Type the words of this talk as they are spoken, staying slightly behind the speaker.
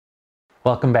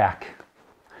Welcome back.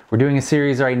 We're doing a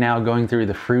series right now going through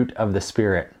the fruit of the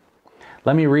Spirit.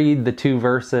 Let me read the 2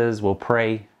 verses, we'll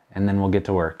pray, and then we'll get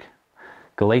to work.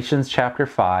 Galatians chapter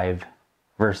 5,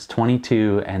 verse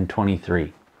 22 and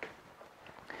 23.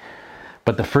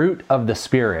 But the fruit of the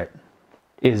Spirit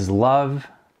is love,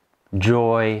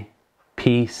 joy,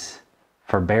 peace,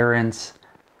 forbearance,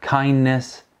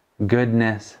 kindness,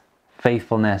 goodness,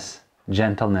 faithfulness,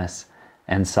 gentleness,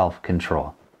 and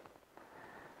self-control.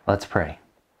 Let's pray.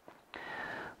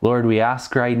 Lord, we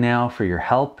ask right now for your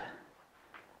help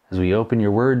as we open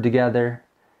your word together.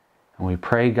 And we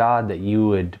pray, God, that you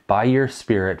would, by your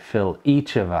Spirit, fill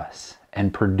each of us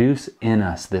and produce in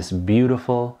us this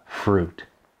beautiful fruit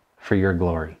for your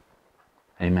glory.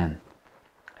 Amen.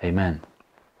 Amen.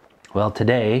 Well,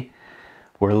 today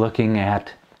we're looking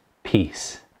at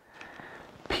peace.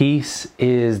 Peace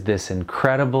is this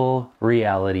incredible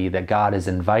reality that God is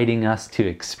inviting us to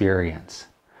experience.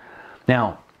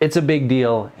 Now, it's a big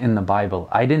deal in the Bible.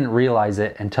 I didn't realize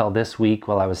it until this week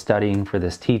while I was studying for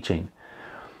this teaching.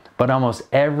 But almost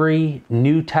every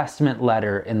New Testament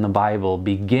letter in the Bible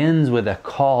begins with a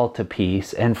call to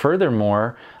peace. And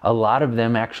furthermore, a lot of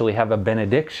them actually have a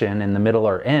benediction in the middle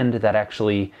or end that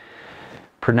actually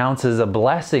pronounces a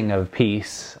blessing of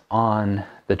peace on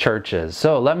the churches.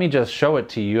 So let me just show it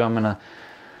to you. I'm going to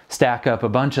stack up a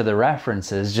bunch of the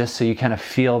references just so you kind of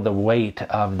feel the weight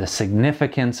of the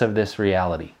significance of this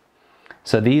reality.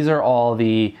 So these are all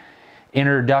the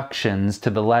introductions to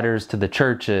the letters to the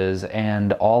churches,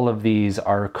 and all of these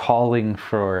are calling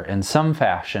for, in some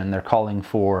fashion, they're calling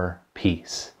for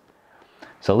peace.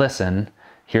 So listen,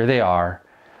 here they are.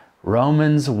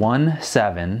 Romans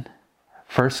 1:7,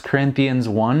 1 Corinthians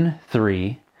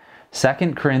 1:3,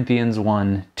 2 Corinthians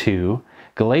 1:2,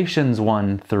 Galatians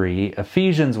 1:3,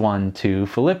 Ephesians 1:2,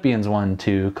 Philippians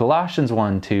 1:2, Colossians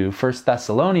 1:2, 1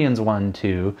 Thessalonians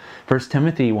 1:2, 1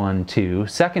 Timothy 1:2,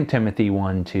 2 Timothy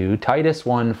 1:2, Titus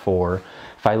 1:4,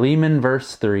 Philemon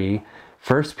verse 3,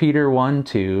 1 Peter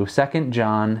 1:2, 2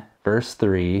 John verse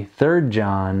 3, 3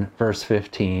 John verse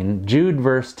 15, Jude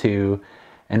verse 2,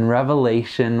 and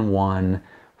Revelation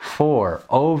 1:4.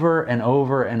 Over and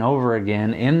over and over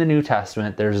again in the New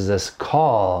Testament, there's this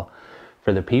call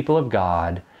for the people of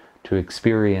God to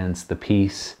experience the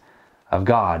peace of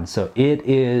God. So it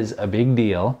is a big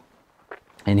deal.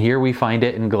 And here we find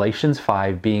it in Galatians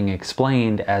 5 being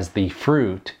explained as the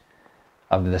fruit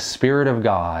of the Spirit of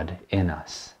God in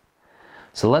us.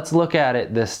 So let's look at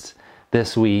it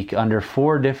this week under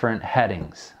 4 different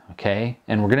headings, okay?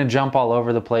 And we're going to jump all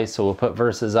over the place, so we'll put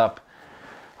verses up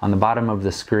on the bottom of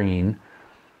the screen.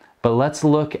 But let's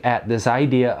look at this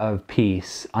idea of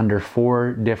peace under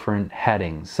 4 different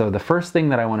headings. So the first thing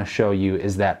that I want to show you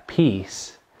is that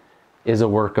peace is a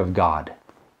work of God.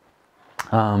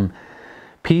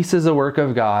 Peace is a work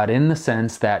of God in the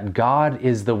sense that God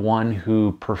is the one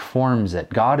who performs it.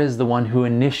 God is the one who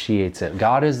initiates it.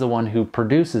 God is the one who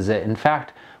produces it. In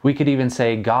fact, we could even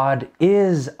say God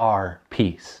is our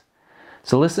peace.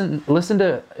 So listen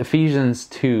to Ephesians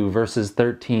 2 verses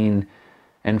 13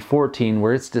 and 14,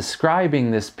 where it's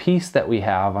describing this peace that we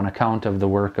have on account of the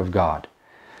work of God.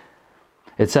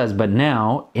 It says, "But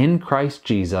now, in Christ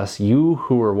Jesus, you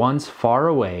who were once far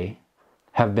away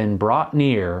have been brought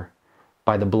near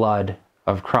by the blood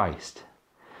of Christ.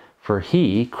 For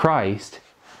he, Christ,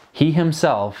 he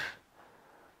himself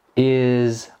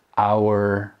is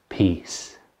our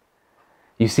peace."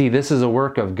 You see, this is a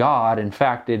work of God. In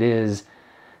fact, it is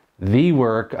the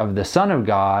work of the Son of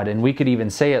God, and we could even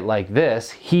say it like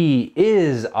this: He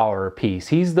is our peace.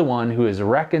 He's the one who is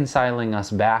reconciling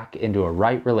us back into a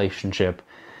right relationship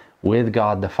with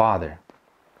God the Father.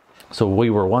 So we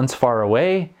were once far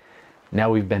away, now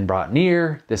we've been brought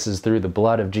near. This is through the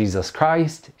blood of Jesus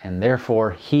Christ, and therefore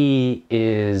He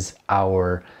is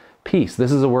our peace.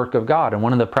 This is a work of God, and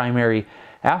one of the primary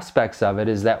aspects of it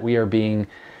is that we are being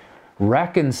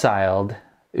reconciled.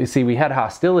 You see, we had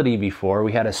hostility before,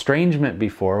 we had estrangement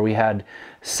before, we had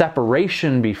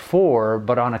separation before,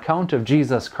 but on account of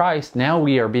Jesus Christ, now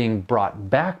we are being brought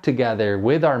back together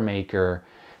with our Maker.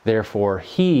 Therefore,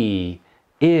 He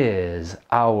is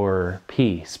our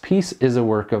peace. Peace is a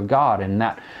work of God, and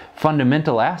that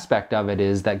fundamental aspect of it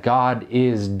is that God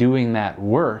is doing that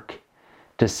work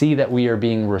to see that we are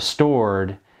being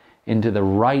restored into the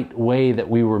right way that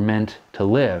we were meant to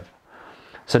live.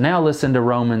 So now listen to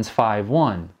Romans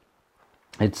 5:1.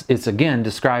 It's again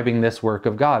describing this work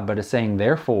of God, but it's saying,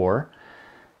 "Therefore,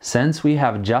 since we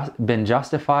have been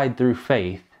justified through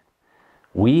faith,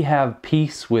 we have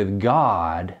peace with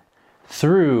God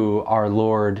through our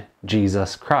Lord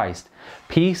Jesus Christ."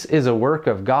 Peace is a work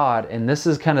of God, and this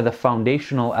is kind of the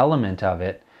foundational element of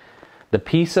it. The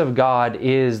peace of God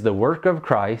is the work of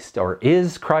Christ, or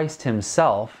is Christ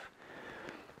himself.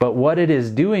 But what it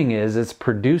is doing is it's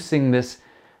producing this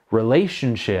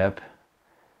relationship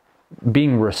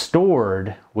being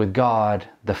restored with God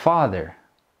the Father.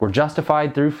 We're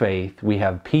justified through faith. We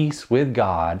have peace with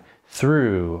God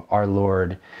through our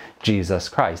Lord Jesus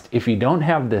Christ. If you don't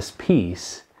have this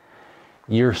peace,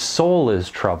 your soul is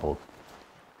troubled.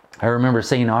 I remember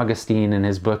St. Augustine in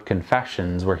his book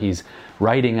Confessions, where he's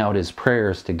writing out his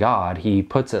prayers to God, he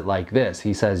puts it like this.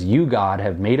 He says, "You, God,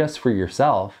 have made us for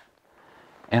yourself,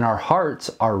 and our hearts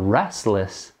are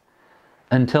restless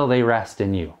until they rest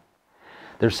in you."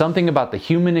 There's something about the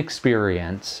human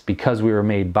experience, because we were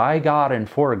made by God and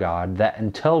for God, that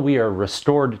until we are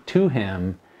restored to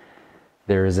Him,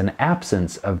 there is an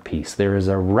absence of peace. There is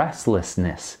a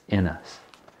restlessness in us.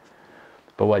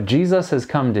 But what Jesus has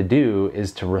come to do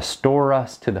is to restore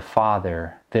us to the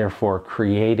Father, therefore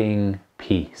creating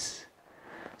peace.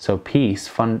 So peace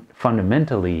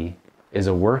fundamentally is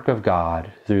a work of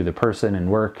God through the person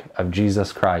and work of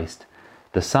Jesus Christ,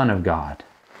 the Son of God.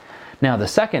 Now, the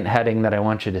second heading that I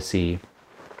want you to see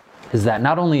is that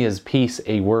not only is peace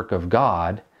a work of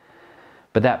God,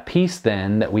 but that peace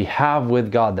then that we have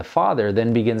with God the Father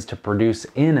then begins to produce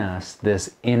in us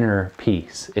this inner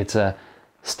peace. It's a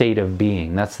state of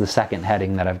being. That's the second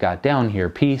heading that I've got down here.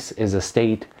 Peace is a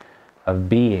state of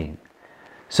being.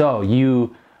 So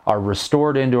you are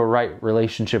restored into a right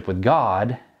relationship with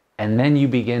God, and then you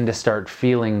begin to start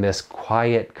feeling this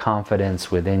quiet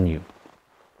confidence within you.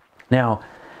 Now,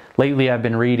 lately I've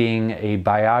been reading a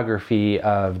biography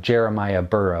of Jeremiah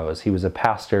Burroughs. He was a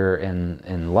pastor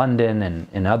in London and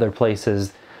in other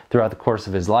places throughout the course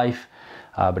of his life.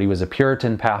 But he was a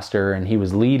Puritan pastor, and he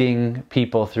was leading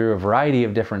people through a variety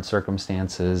of different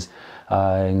circumstances,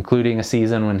 including a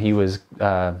season when he was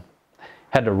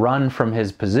had to run from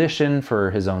his position for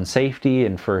his own safety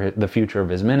and for the future of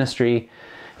his ministry.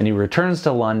 And he returns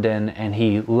to London, and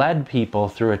he led people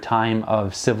through a time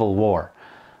of civil war.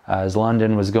 As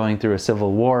London was going through a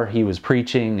civil war, he was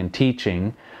preaching and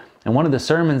teaching. And one of the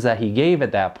sermons that he gave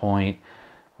at that point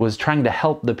was trying to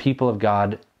help the people of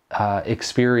God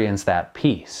experience that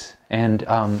peace. And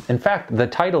in fact, the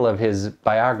title of his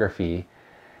biography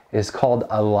is called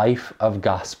A Life of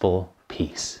Gospel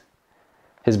Peace.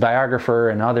 His biographer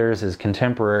and others, his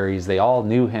contemporaries, they all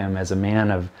knew him as a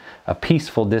man of a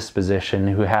peaceful disposition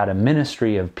who had a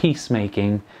ministry of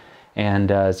peacemaking. And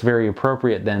it's very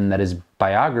appropriate then that his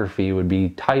biography would be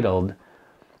titled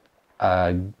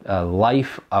A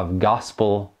Life of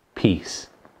Gospel Peace.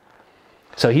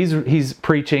 So he's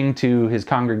preaching to his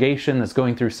congregation that's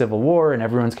going through civil war, and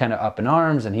everyone's kind of up in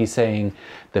arms, and he's saying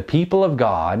the people of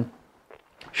God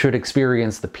should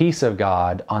experience the peace of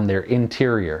God on their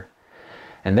interior,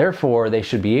 and therefore they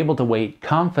should be able to wait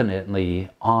confidently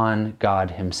on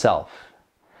God Himself.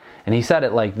 And he said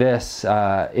it like this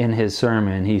in his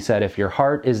sermon. He said, "If your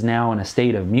heart is now in a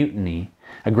state of mutiny,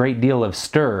 a great deal of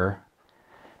stir,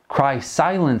 cry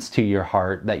silence to your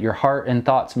heart, that your heart and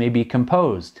thoughts may be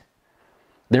composed.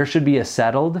 There should be a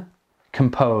settled,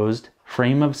 composed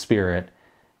frame of spirit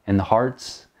in the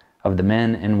hearts of the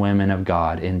men and women of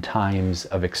God in times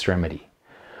of extremity."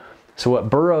 So what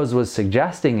Burroughs was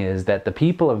suggesting is that the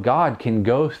people of God can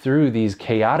go through these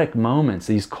chaotic moments,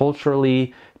 these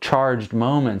culturally charged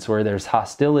moments where there's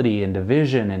hostility and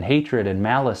division and hatred and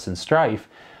malice and strife,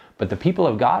 but the people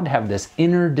of God have this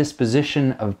inner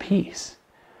disposition of peace.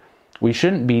 We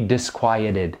shouldn't be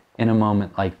disquieted in a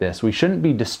moment like this. We shouldn't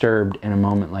be disturbed in a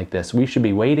moment like this. We should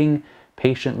be waiting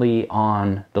patiently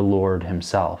on the Lord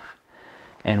Himself.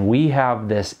 And we have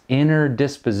this inner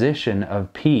disposition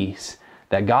of peace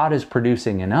that God is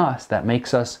producing in us that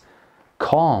makes us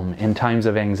calm in times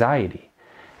of anxiety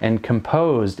and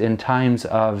composed in times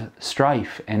of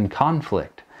strife and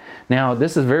conflict. Now,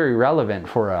 this is very relevant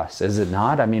for us, is it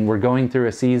not? I mean, we're going through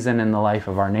a season in the life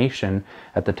of our nation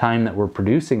at the time that we're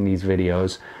producing these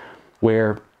videos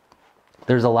where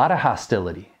there's a lot of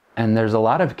hostility, and there's a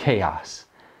lot of chaos,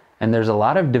 and there's a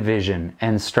lot of division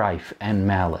and strife and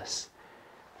malice.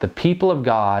 The people of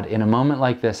God in a moment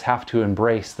like this have to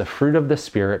embrace the fruit of the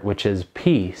Spirit, which is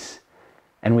peace,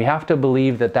 and we have to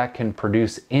believe that that can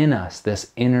produce in us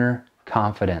this inner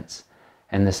confidence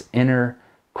and this inner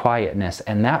quietness.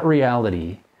 And that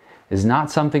reality is not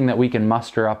something that we can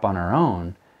muster up on our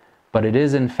own, but it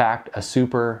is in fact a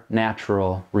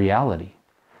supernatural reality.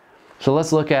 So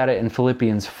let's look at it in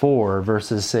Philippians 4,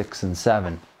 verses 6 and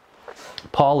 7.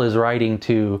 Paul is writing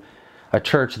to a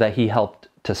church that he helped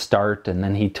to start, and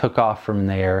then he took off from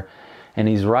there, and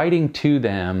he's writing to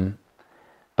them,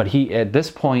 but at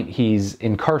this point he's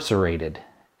incarcerated,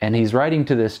 And he's writing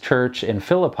to this church in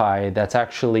Philippi that's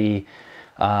actually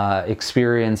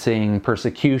experiencing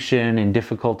persecution and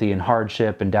difficulty and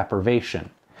hardship and deprivation.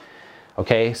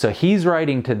 Okay, so he's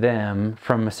writing to them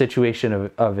from a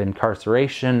situation of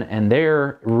incarceration, and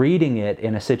they're reading it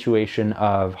in a situation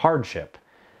of hardship.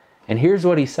 And here's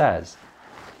what he says: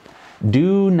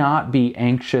 "Do not be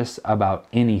anxious about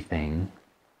anything,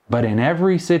 but in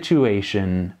every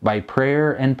situation, by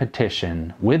prayer and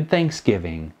petition, with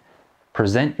thanksgiving,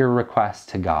 present your requests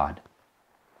to God.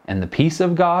 And the peace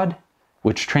of God,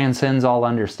 which transcends all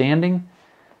understanding,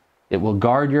 it will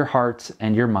guard your hearts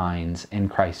and your minds in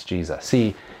Christ Jesus."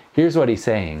 See, here's what he's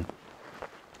saying.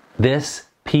 This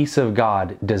peace of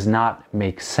God does not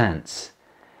make sense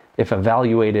if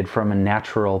evaluated from a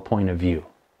natural point of view.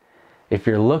 If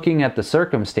you're looking at the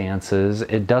circumstances,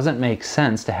 it doesn't make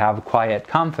sense to have quiet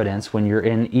confidence when you're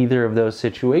in either of those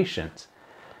situations.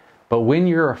 But when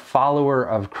you're a follower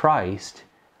of Christ,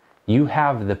 you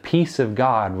have the peace of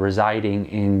God residing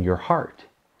in your heart.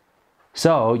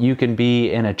 So you can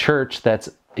be in a church that's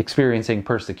experiencing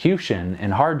persecution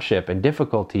and hardship and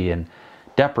difficulty and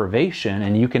deprivation,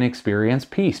 and you can experience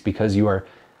peace because you are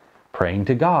praying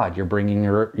to God. You're bringing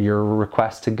your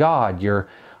request to God. You're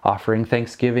offering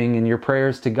thanksgiving in your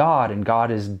prayers to God, and God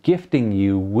is gifting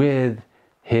you with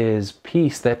His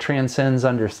peace that transcends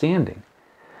understanding.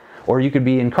 Or you could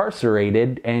be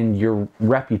incarcerated and your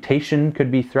reputation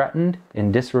could be threatened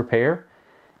in disrepair,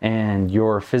 and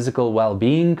your physical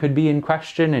well-being could be in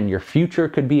question, and your future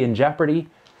could be in jeopardy,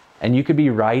 and you could be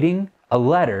writing a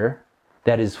letter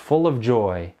that is full of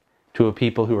joy to a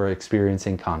people who are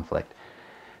experiencing conflict.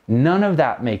 None of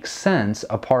that makes sense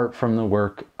apart from the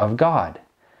work of God.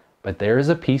 But there is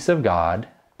a peace of God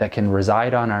that can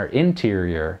reside on our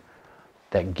interior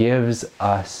that gives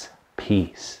us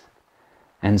peace.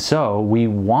 And so we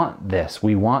want this.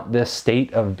 We want this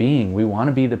state of being. We want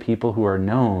to be the people who are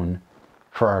known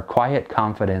for our quiet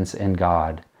confidence in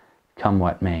God, come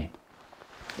what may.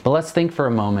 But let's think for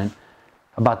a moment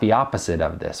about the opposite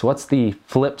of this. What's the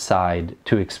flip side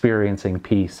to experiencing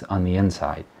peace on the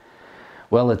inside?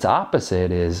 Well, its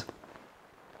opposite is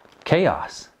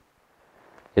chaos.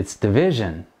 It's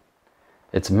division.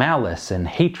 It's malice and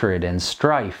hatred and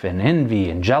strife and envy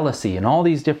and jealousy and all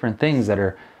these different things that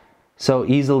are so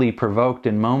easily provoked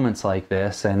in moments like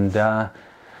this. And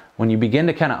when you begin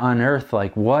to kind of unearth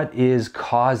like what is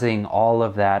causing all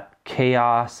of that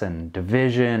chaos and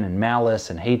division and malice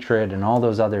and hatred and all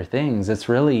those other things, it's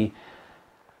really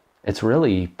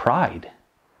pride.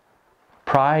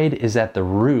 Pride is at the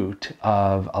root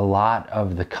of a lot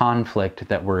of the conflict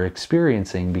that we're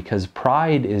experiencing, because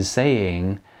pride is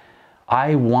saying,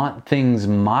 I want things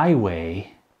my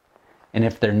way, and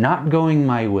if they're not going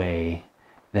my way,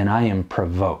 then I am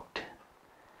provoked.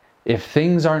 If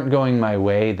things aren't going my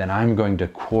way, then I'm going to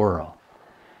quarrel.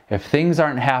 If things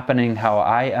aren't happening how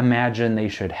I imagine they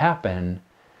should happen,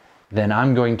 then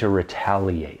I'm going to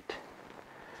retaliate.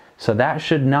 So that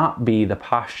should not be the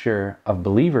posture of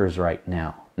believers right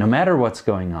now, no matter what's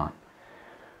going on.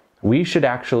 We should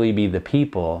actually be the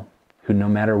people who, no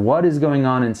matter what is going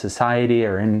on in society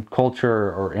or in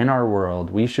culture or in our world,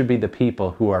 we should be the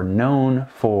people who are known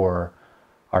for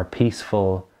our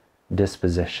peaceful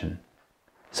disposition.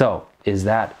 So, is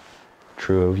that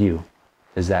true of you?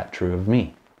 Is that true of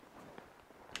me?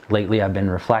 Lately, I've been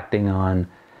reflecting on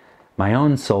my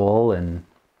own soul and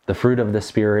the fruit of the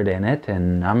Spirit in it,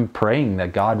 and I'm praying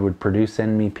that God would produce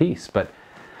in me peace. But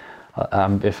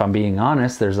if I'm being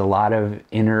honest, there's a lot of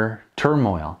inner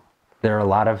turmoil. There are a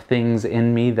lot of things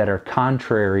in me that are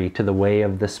contrary to the way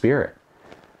of the Spirit.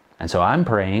 And so I'm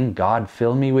praying, God,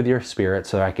 fill me with your Spirit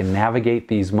so I can navigate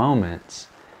these moments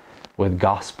with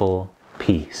gospel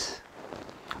peace.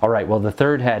 All right, well, the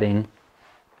third heading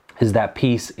is that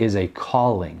peace is a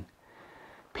calling.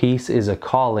 Peace is a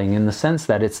calling in the sense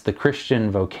that it's the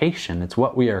Christian vocation. It's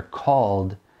what we are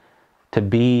called to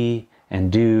be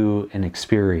and do and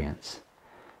experience.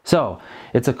 So,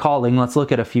 it's a calling. Let's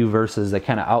look at a few verses that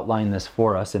kind of outline this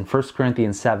for us. In 1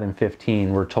 Corinthians 7:15,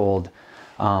 we're told,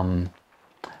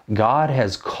 God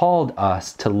has called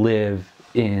us to live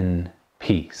in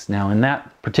peace. Now, in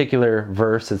that particular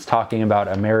verse, it's talking about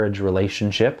a marriage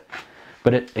relationship,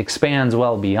 but it expands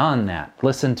well beyond that.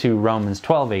 Listen to Romans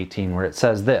 12:18, where it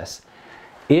says this: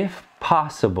 if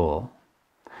possible,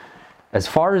 as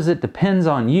far as it depends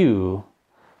on you,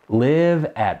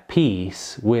 live at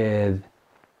peace with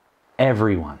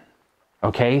everyone.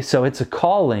 Okay, so it's a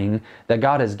calling that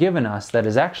God has given us that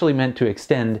is actually meant to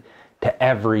extend to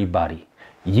everybody.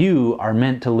 You are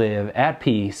meant to live at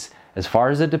peace, as far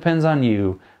as it depends on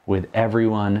you, with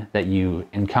everyone that you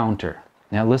encounter.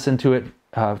 Now listen to it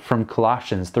from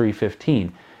Colossians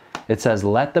 3:15. It says,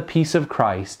 "Let the peace of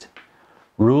Christ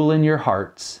rule in your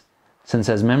hearts, since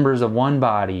as members of one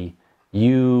body,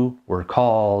 you were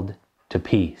called to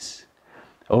peace."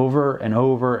 Over and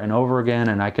over and over again,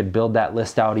 and I could build that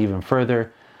list out even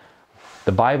further.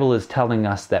 The Bible is telling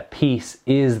us that peace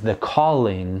is the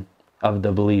calling of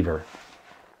the believer.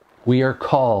 We are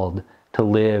called to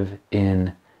live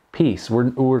in peace.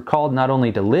 We're called not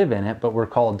only to live in it, but we're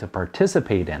called to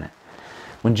participate in it.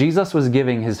 When Jesus was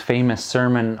giving his famous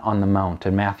Sermon on the Mount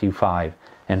in Matthew 5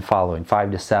 and following,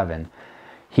 5 to 7,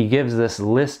 he gives this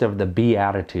list of the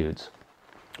Beatitudes.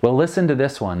 Well, listen to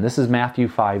this one. This is Matthew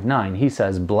 5:9. He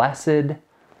says, "Blessed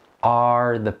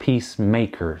are the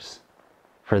peacemakers,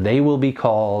 for they will be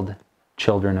called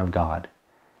children of God."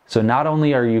 So not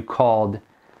only are you called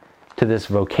to this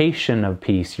vocation of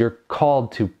peace, you're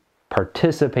called to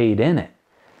participate in it.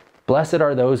 Blessed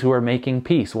are those who are making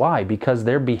peace. Why? Because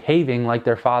they're behaving like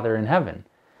their Father in heaven.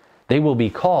 They will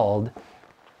be called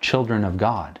children of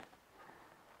God.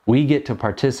 We get to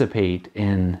participate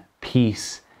in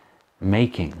peace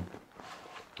making.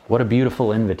 What a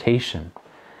beautiful invitation.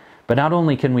 But not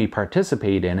only can we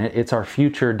participate in it, it's our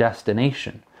future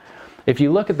destination. If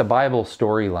you look at the Bible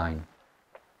storyline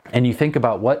and you think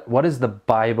about what is the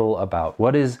Bible about?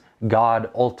 What is God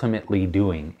ultimately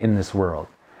doing in this world?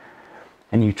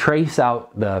 And you trace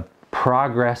out the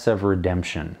progress of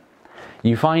redemption,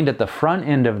 you find at the front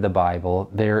end of the Bible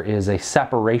there is a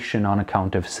separation on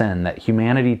account of sin, that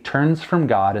humanity turns from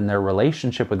God and their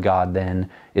relationship with God then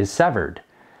is severed.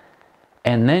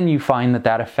 And then you find that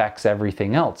that affects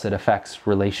everything else. It affects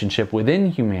relationship within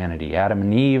humanity. Adam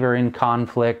and Eve are in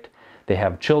conflict. They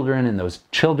have children, and those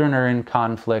children are in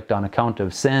conflict on account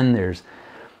of sin. There's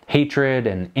hatred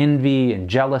and envy and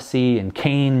jealousy, and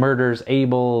Cain murders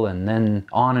Abel, and then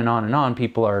on and on and on.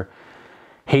 People are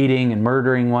hating and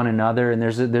murdering one another, and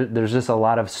there's just a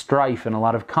lot of strife and a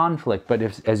lot of conflict. But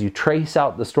as you trace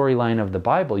out the storyline of the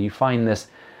Bible, you find this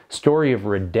story of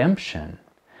redemption,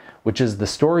 which is the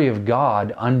story of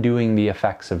God undoing the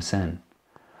effects of sin.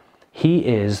 He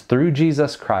is, through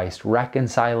Jesus Christ,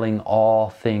 reconciling all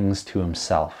things to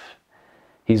himself.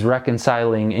 He's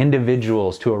reconciling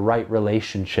individuals to a right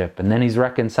relationship, and then he's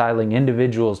reconciling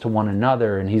individuals to one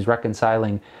another, and he's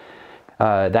reconciling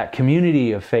that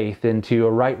community of faith into a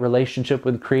right relationship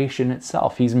with creation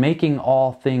itself. He's making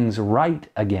all things right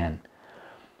again.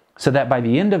 So that by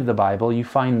the end of the Bible, you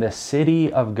find the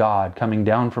city of God coming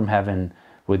down from heaven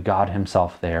with God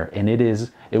himself there. And it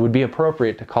would be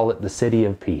appropriate to call it the city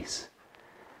of peace,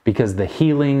 because the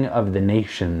healing of the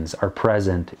nations are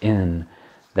present in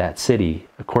that city,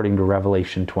 according to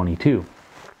Revelation 22.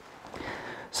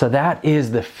 So that is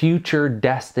the future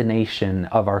destination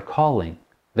of our calling,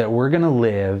 that we're going to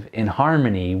live in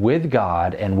harmony with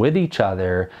God and with each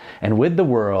other and with the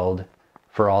world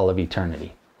for all of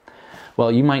eternity.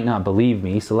 Well, you might not believe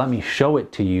me, so let me show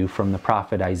it to you from the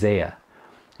prophet Isaiah.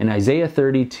 In Isaiah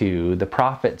 32, the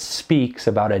prophet speaks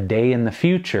about a day in the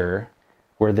future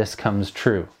where this comes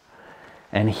true.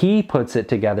 And he puts it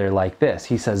together like this.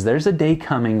 He says, there's a day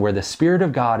coming where the Spirit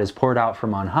of God is poured out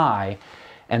from on high,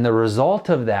 and the result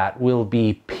of that will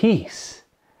be peace.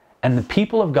 And the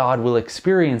people of God will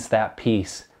experience that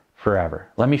peace forever.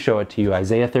 Let me show it to you.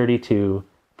 Isaiah 32,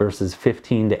 verses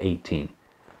 15 to 18.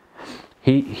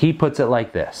 He puts it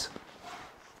like this.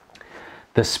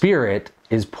 The Spirit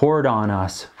is poured on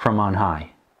us from on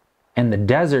high, and the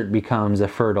desert becomes a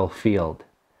fertile field.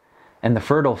 And the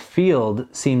fertile field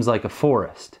seems like a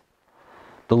forest.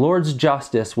 The Lord's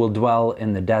justice will dwell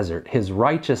in the desert. His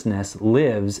righteousness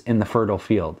lives in the fertile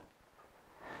field.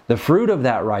 The fruit of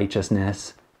that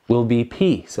righteousness will be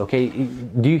peace. Okay,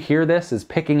 do you hear this? It's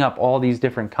picking up all these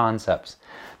different concepts.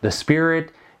 The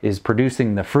Spirit is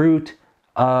producing the fruit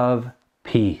of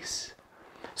peace.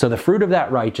 So the fruit of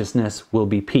that righteousness will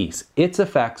be peace. Its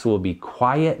effects will be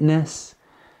quietness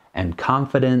and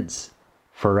confidence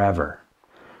forever.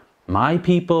 My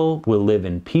people will live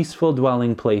in peaceful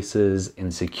dwelling places,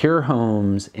 in secure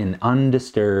homes, in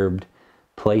undisturbed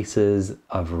places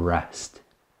of rest.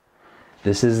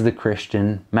 This is the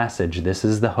Christian message. This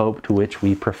is the hope to which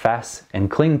we profess and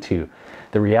cling to.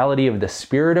 The reality of the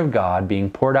Spirit of God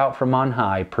being poured out from on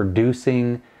high,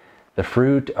 producing the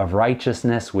fruit of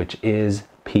righteousness, which is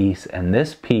peace. And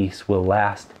this peace will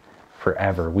last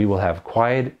forever. We will have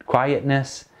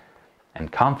quietness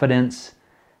and confidence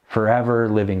forever,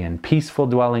 living in peaceful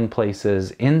dwelling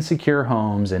places, in secure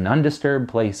homes, in undisturbed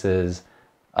places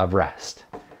of rest.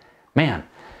 Man,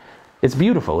 it's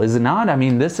beautiful, is it not? I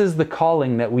mean, this is the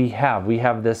calling that we have. We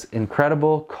have this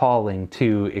incredible calling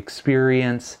to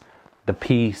experience the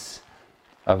peace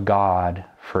of God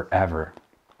forever.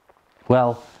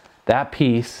 Well, That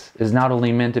peace is not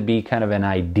only meant to be kind of an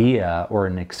idea or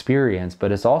an experience,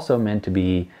 but it's also meant to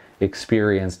be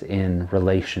experienced in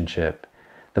relationship.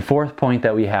 The fourth point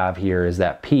that we have here is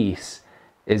that peace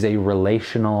is a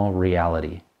relational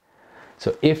reality.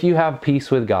 So if you have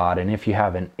peace with God and if you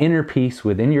have an inner peace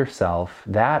within yourself,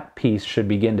 that peace should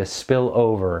begin to spill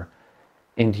over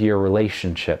into your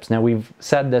relationships. Now, we've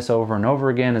said this over and over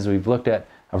again as we've looked at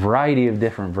a variety of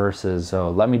different verses.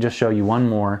 So let me just show you one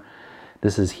more.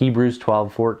 This is Hebrews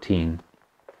 12:14.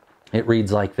 It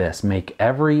reads like this: "Make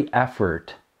every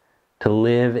effort to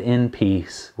live in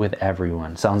peace with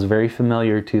everyone." Sounds very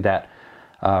familiar to that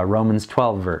Romans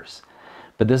 12 verse.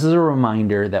 But this is a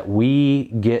reminder that we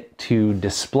get to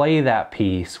display that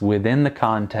peace within the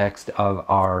context of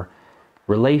our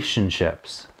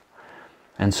relationships.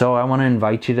 And so I want to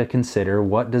invite you to consider,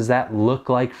 what does that look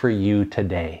like for you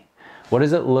today? What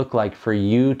does it look like for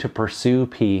you to pursue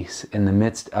peace in the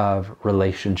midst of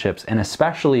relationships, and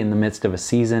especially in the midst of a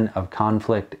season of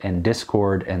conflict and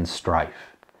discord and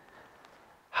strife?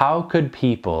 How could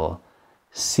people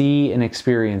see and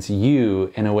experience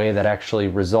you in a way that actually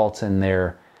results in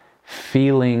their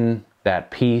feeling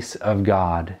that peace of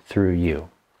God through you?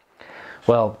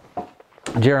 Well,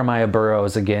 Jeremiah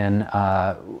Burroughs, again,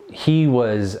 he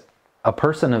was a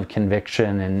person of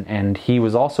conviction, and he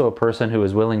was also a person who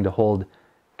was willing to hold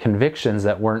convictions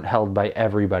that weren't held by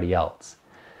everybody else.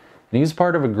 And he was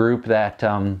part of a group that,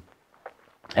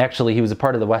 actually, he was a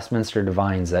part of the Westminster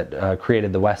Divines that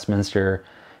created the Westminster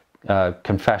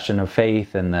Confession of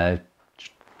Faith and the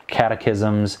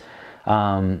catechisms,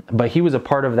 but he was a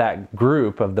part of that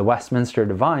group of the Westminster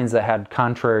Divines that had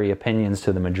contrary opinions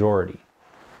to the majority.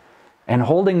 And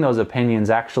holding those opinions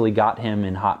actually got him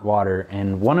in hot water,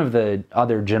 and one of the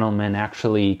other gentlemen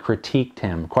actually critiqued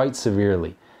him quite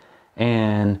severely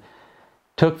and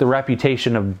took the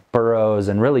reputation of Burroughs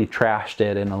and really trashed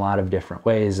it in a lot of different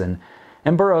ways. And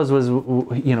Burroughs was,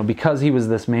 you know, because he was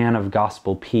this man of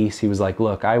gospel peace, he was like,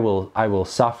 look, I will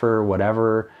suffer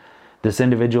whatever this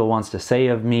individual wants to say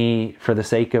of me for the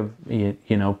sake of, you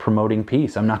know, promoting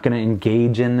peace. I'm not going to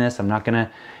engage in this. I'm not going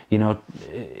to, you know,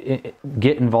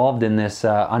 get involved in this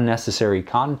unnecessary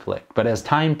conflict. But as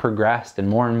time progressed and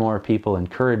more people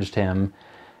encouraged him,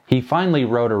 he finally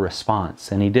wrote a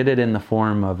response, and he did it in the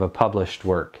form of a published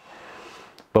work.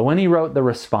 But when he wrote the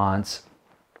response,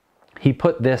 he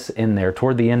put this in there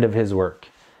toward the end of his work.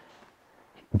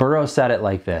 Burroughs said it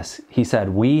like this. He said,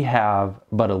 "We have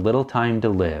but a little time to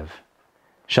live.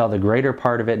 Shall the greater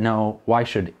part of it know? Why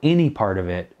should any part of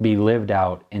it be lived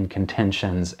out in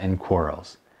contentions and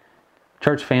quarrels?"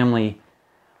 Church family,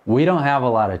 we don't have a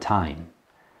lot of time.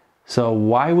 So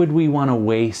why would we want to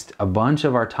waste a bunch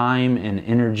of our time and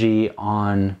energy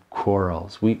on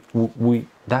quarrels?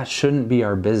 That shouldn't be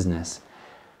our business.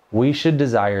 We should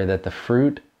desire that the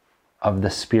fruit of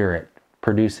the Spirit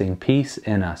producing peace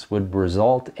in us would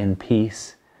result in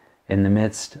peace in the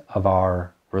midst of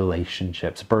our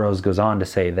relationships. Burroughs goes on to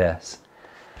say this: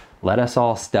 "Let us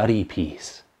all study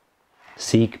peace,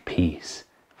 seek peace,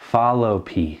 follow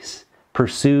peace,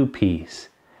 pursue peace,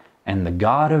 and the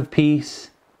God of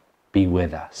peace be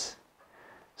with us."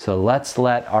 So let's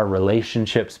let our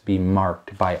relationships be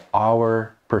marked by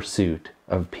our pursuit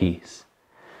of peace.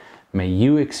 May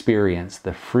you experience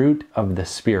the fruit of the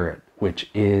Spirit, which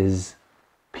is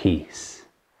peace.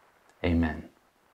 Amen.